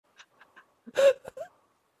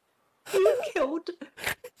You killed.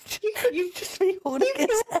 You Just me holding you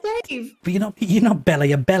his killed head. Dave. But you're not Bella,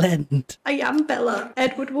 you're Bell End. I am Bella.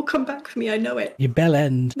 Edward will come back for me. I know it. You're Bell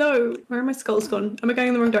End. No, where are my skulls gone? Am I going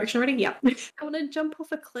in the wrong direction already? Yeah. I want to jump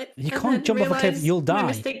off a cliff. You and can't then jump off a cliff, realise you'll My die.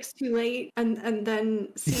 mistake's too late, and then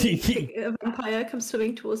see a vampire come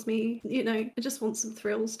swimming towards me. You know, I just want some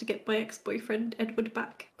thrills to get my ex-boyfriend Edward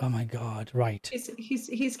back. Oh my god, right.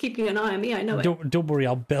 He's keeping an eye on me. I know it. Don't worry,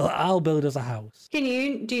 I'll build us a house. Do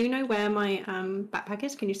you know where my backpack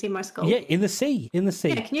is? Can you see my skull? Yeah, in the sea.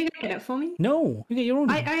 Yeah, can you go get it for me? No, you get your own.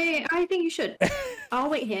 I think you should. I'll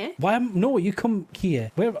wait here. Why? No, you come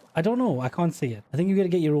here. Where? I don't know. I can't see it. I think you got to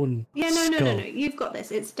get your own. Yeah, skull. no. You've got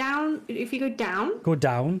this. It's down. If you go down. Go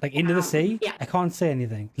down, like into the sea. Yeah. I can't see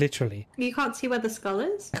anything. Literally. You can't see where the skull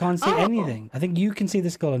is. I can't see anything. I think you can see the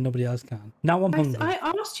skull and nobody else can. Now I'm hungry.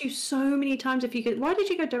 I asked you so many times if you could. Why did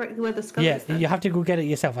you go directly where the skull Yeah, is? Then? you have to go get it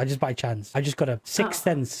yourself. I just by chance. I just got a sixth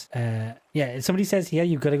sense. Yeah, if somebody says here,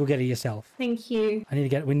 you've got to go get it yourself. Thank you.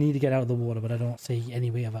 We need to get out of the water, but I don't see any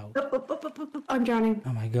way of out. I'm drowning.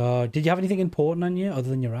 Oh my god. Did you have anything important on you other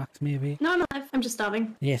than your axe, maybe? No, I'm alive. I'm just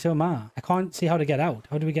starving. Yeah, so am I. I can't see how to get out.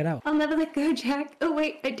 How do we get out? I'll never let go, Jack. Oh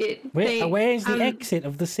wait, I did. Where's the exit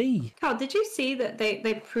of the sea? Carl, did you see that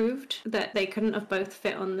they proved that they couldn't have both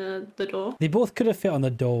fit on the door? They both could have fit on the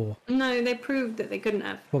door. No, they proved that they couldn't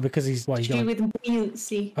have. Well, because he's what? To do with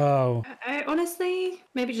buoyancy. Oh. I honestly,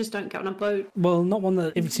 maybe just don't get on a boat. Well, not one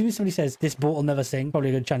that. If as soon as somebody says this boat will never sing,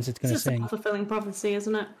 probably a good chance it's going to It's just sing. a fulfilling prophecy,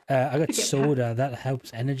 isn't it? I got Get soda. That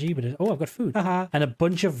helps energy, but I've got food. Haha. And a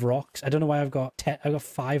bunch of rocks. I don't know why I've got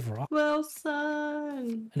 5 rocks.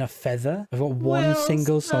 Wilson. And a feather. I've got one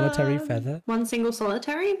single solitary feather. One single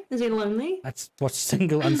solitary? Is he lonely? That's what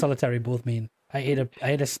single and solitary both mean. I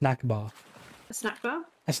ate a snack bar. A snack bar?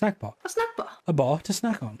 A snack bar. A snack bar. A bar to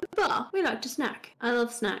snack on. A bar. We like to snack. I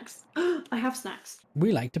love snacks. I have snacks.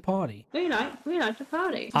 We like to party. We like to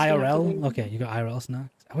party. IRL. Okay, you got IRL snacks.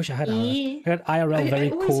 I wish I had IRL. Yeah. I got IRL very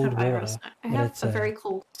always cold have IRL water. snack. I but have it's, a very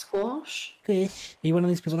cold squash. Fish. Are you one of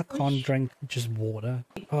these people that can't drink just water?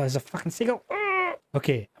 Oh, there's a fucking seagull.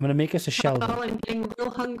 Okay, I'm gonna make us a shell. Oh, I'm getting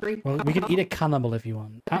real hungry. Well, we can eat a cannibal if you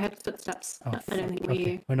want. I heard footsteps. Oh, I don't think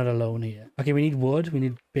okay. We're not alone here. Okay, we need wood. We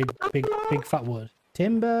need big fat wood.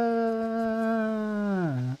 Timber.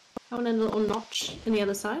 I want a little notch in the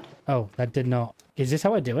other side. Oh, that did not. Is this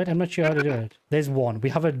how I do it? I'm not sure how to do it. There's one. We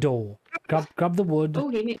have a door. Grab the wood. Oh,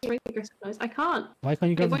 he makes a very aggressive noise. I can't. Why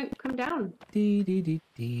can't you grab It won't come down. Dee.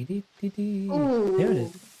 Ooh. There it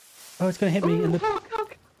is. Oh, it's gonna hit me in the.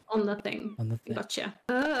 Honk. On the thing. On the thing. Gotcha.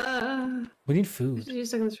 We need food. 2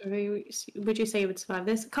 seconds for me. Would you say you would survive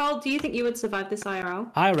this? Carl, do you think you would survive this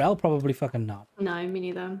IRL? IRL probably fucking not. No, me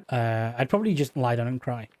neither. I'd probably just lie down and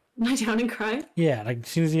cry. Lie down and cry? Yeah, like as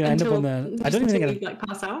soon as you end up on the. I don't even think. You, like,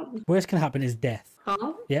 pass out? Worst can happen is death.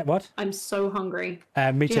 Carl? Yeah, what? I'm so hungry.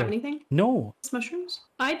 Me Do too. you have anything? No. Mushrooms?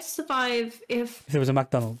 I'd survive if there was a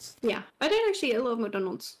McDonald's. Yeah. I don't actually eat a lot of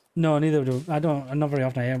McDonald's. No, neither do I. Don't. Not very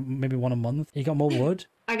often. I have maybe one a month. You got more wood?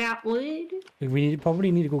 I got wood. We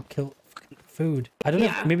probably need to go kill food. I don't know.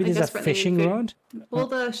 If maybe there's a fishing rod. Will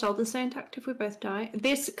the shelter stay intact if we both die?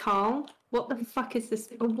 This, Carl. What the fuck is this?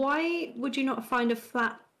 Why would you not find a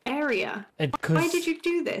flat area? Why did you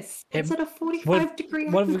do this? It's at a 45-degree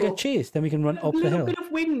angle. What if we get chased? Then we can run up the hill. A little bit of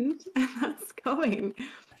wind, and that's going.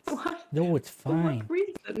 What? No, it's fine. For what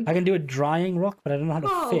reason? I can do a drying rock, but I don't know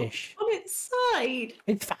how to fish. On its side.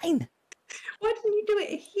 It's fine. Why didn't you do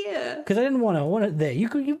it here? Because I didn't want to. I want it there. You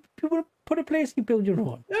would have put a place. You build your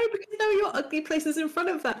own. No, because now your ugly place is in front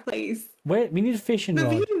of that place. Where we need a fishing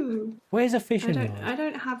rod. View. Where's a fishing rod? I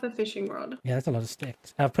don't have a fishing rod. Yeah, that's a lot of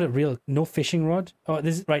sticks. I've put it real. No fishing rod. Oh,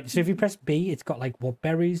 this is right. So if you press B, it's got like what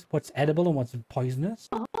berries, what's edible, and what's poisonous.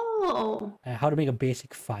 Oh. How to make a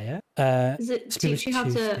basic fire. Does it teach you how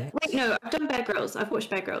to? Sticks. Wait, no. I've done Bear Grylls. I've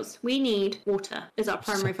watched Bear Grylls. We need water. Is our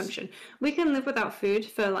primary function. We can live without food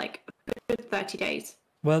for like 30 days.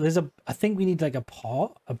 Well, I think we need like a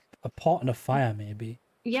pot, a pot and a fire maybe.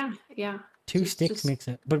 Yeah. 2 sticks makes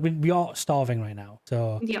it. But we are starving right now,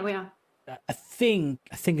 so. Yeah, we are. I think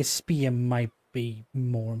a spear might be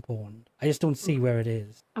more important. I just don't see where it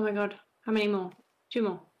is. Oh my god. How many more? 2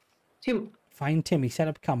 more. 2 more. Find Timmy, set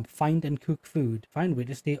up camp, find and cook food. Find way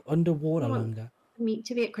to stay underwater longer. Meat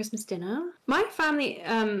to be at Christmas dinner. My family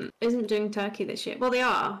isn't doing turkey this year. Well, they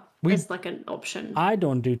are. It's like an option. I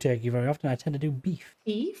don't do turkey very often. I tend to do beef.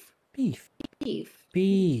 Beef? Beef. Beef.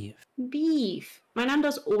 Beef. Beef. My nan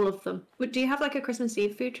does all of them. Do you have like a Christmas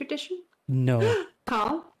Eve food tradition? No.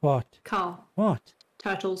 Carl? What? Carl. What?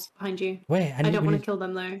 Turtles behind you. Where? I don't want to kill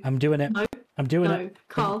them though. I'm doing it. No. I'm doing No. it.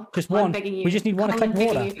 Carl. Just I'm one. begging you. We just need one to Carl, collect I'm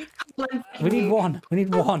water. begging you. Carl, I'm We begging need you. one. We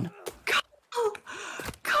need one. Carl,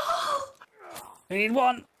 We need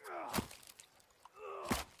one.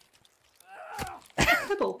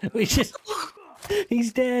 Pebble. We just...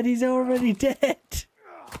 He's dead. He's already dead.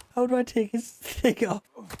 How do I take his thing off?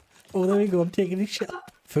 Oh, there we go. I'm taking his shell.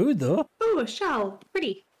 Food, though. Oh, a shell.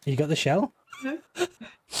 Pretty. You got the shell? No.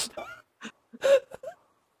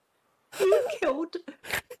 You killed...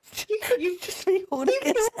 You just me holding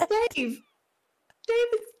his head. Dave.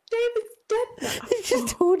 David's dead now. He's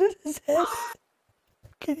just holding his head.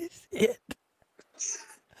 Can you see it?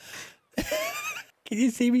 Can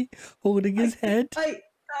you see me holding his head?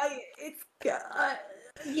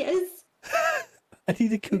 Yes. I need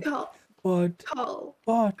to cook. Carl. What? Carl.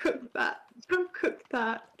 What? Cook that. Don't cook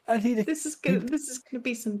that. I need to. This is gonna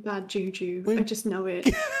be some bad juju. I just know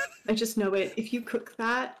it. I just know it. If you cook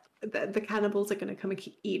that, the cannibals are gonna come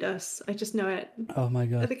and eat us. I just know it. Oh my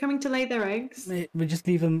god. Are they coming to lay their eggs? We just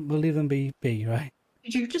leave them. We'll leave them be, right?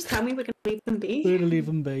 Did you just tell me we're gonna leave them be? We're gonna leave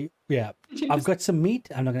them be. Yeah. I've got some meat.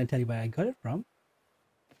 I'm not gonna tell you where I got it from.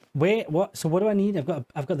 Wait, what? So what do I need? I've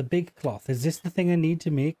got the big cloth. Is this the thing I need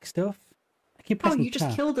to make stuff? I keep pressing. Oh, you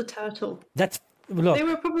just killed a turtle. Look. They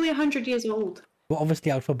were probably 100 years old. We're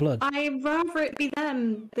obviously out for blood. I'd rather it be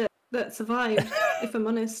them that survived, if I'm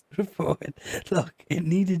honest. Look, it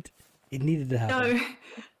needed to happen. No,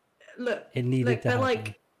 look, it needed to they're happen.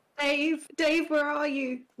 Like, Dave, where are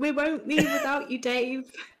you? We won't leave without you,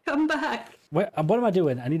 Dave. Come back. What am I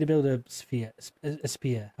doing? I need to build a sphere. A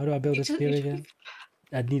spear. How do I build a spear again?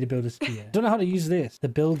 I need to build a spear. I don't know how to use this. The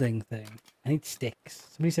building thing. I need sticks.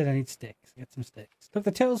 Somebody said I need sticks. Get some sticks. Look,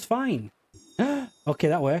 the turtle's fine. Okay,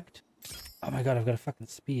 that worked. Oh my god, I've got a fucking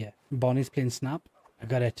spear. Bonnie's playing Snap. I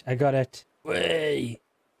got it. Way.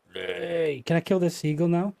 Can I kill this seagull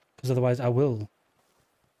now? Because otherwise I will.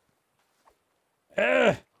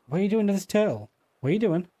 What are you doing to this turtle? What are you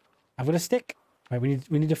doing? I've got a stick. Right, we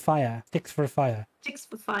need a fire. Sticks for a fire. Sticks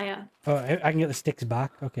for fire. Oh, I can get the sticks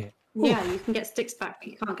back. Okay. Yeah, you can get sticks back, but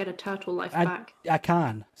you can't get a turtle life back. I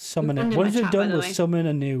can summon it. What have done was summon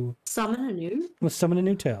a new. Summon a new? Was summon a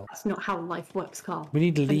new turtle. That's not how life works, Carl. We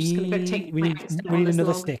need leave. We need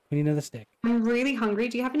another stick. We need another stick. I'm really hungry.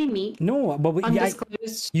 Do you have any meat? No, but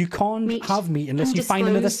you can't have meat unless you find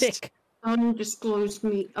another stick. Undisclosed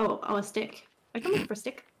meat. Oh, a stick. I can look for a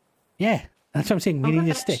stick. Yeah, that's what I'm saying. We need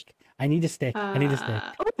a stick. I need a stick. I need a stick.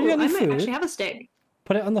 Oh, I might actually have a stick.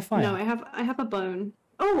 Put it on the fire. No, I have a bone.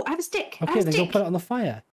 Oh, I have a stick. Okay, then go put it on the fire.